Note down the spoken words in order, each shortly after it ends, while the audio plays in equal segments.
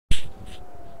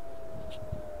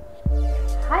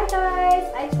Hi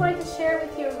guys, I just wanted to share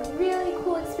with you a really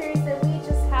cool experience that we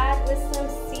just had with some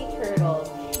sea turtles.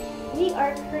 We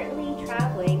are currently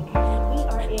traveling and we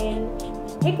are in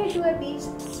Hikkadua Beach,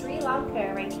 Sri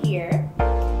Lanka right here.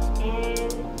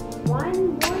 And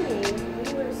one morning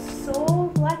we were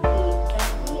so lucky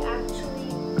that we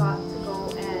actually got to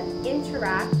go and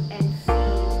interact and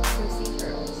feed some sea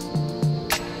turtles.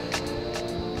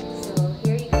 So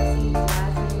here you can see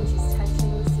Jasmine, she's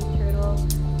touching the sea turtle.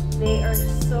 They are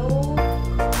so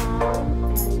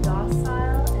calm and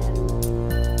docile and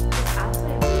just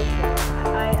absolutely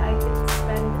beautiful. I could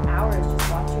spend hours just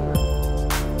watching them.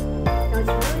 Now what's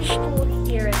really cool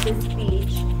here at this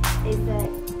beach is that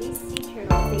these sea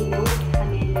turtles, they know to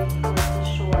come in towards the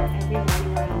shore every morning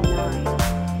around 9.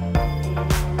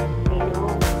 And they know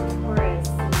that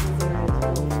tourists and visitors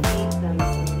will feed them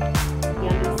some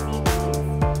yummy seafood.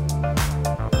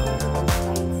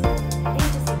 They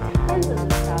just eat tons of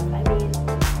the stuff. I mean,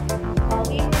 while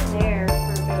we were there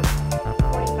for about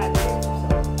 45 minutes or so,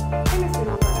 there must have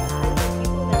been over 100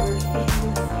 people that were feeding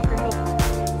the sea turtles.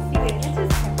 See, they just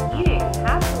kept eating,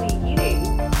 happily eating.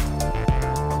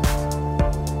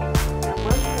 At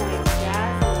one point,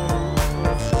 Jasmine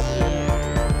was eating.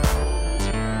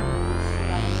 She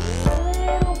got a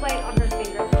little bite on her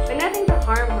finger, but nothing to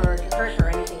harm her, to hurt her, or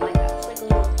anything like that. Just like a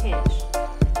little pinch.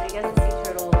 And I guess the sea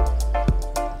turtle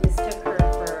mistook her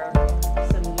for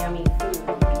some yummy food.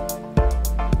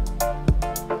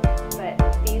 But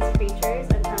these creatures,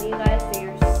 I'm telling you guys, they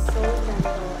are so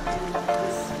gentle and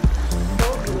just so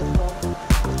beautiful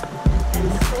and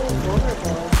so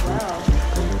vulnerable as well.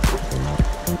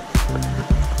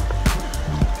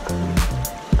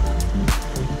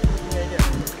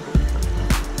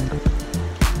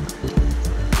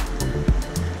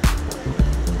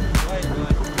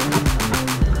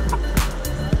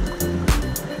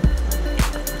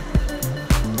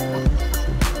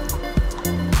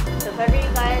 So if ever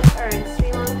you guys are in Sri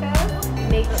Lanka,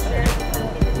 make sure to come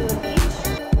to Hikkadua Beach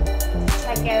to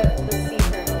check out the sea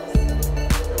turtles.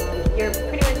 You're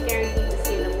pretty much guaranteed to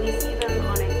see them. We see them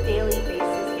on a daily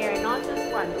basis here, and not just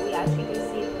one, but we actually do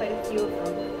see quite a few of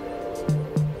them.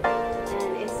 And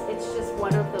it's just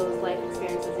one of those life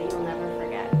experiences that you'll never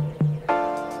forget.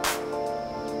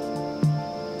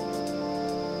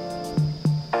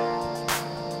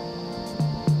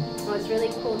 What's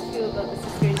really cool too about this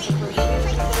experience is we're really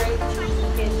very teaching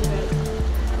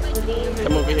about the dangers of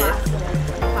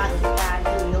plastic bags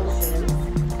in the ocean.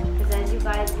 Because as you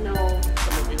guys know,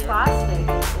 plastic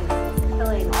is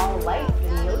killing all life in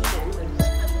the oceans. And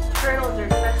turtles are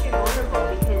especially vulnerable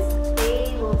because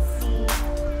they will see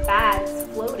bags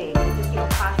floating, like just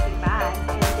plastic bags,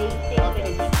 and they think that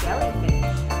it's jellyfish.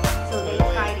 So they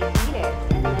try to eat it,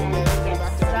 and then it gets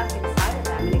stuck inside of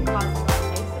them, and it causes all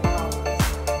types of problems.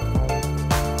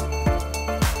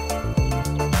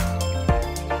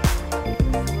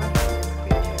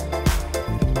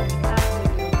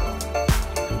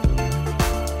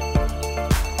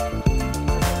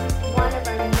 One of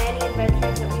our many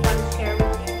adventures that we want to share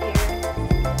with you here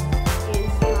in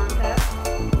Sri Lanka.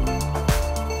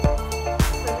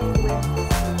 Swimming with the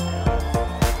sea turtles.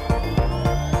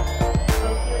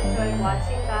 Hope you enjoyed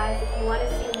watching, guys. If you want to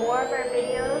see more of our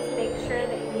videos, make sure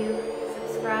that you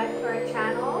subscribe to our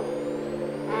channel,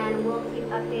 and we'll keep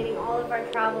updating all of our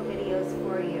travel videos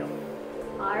for you.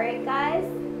 Alright guys,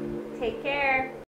 take care.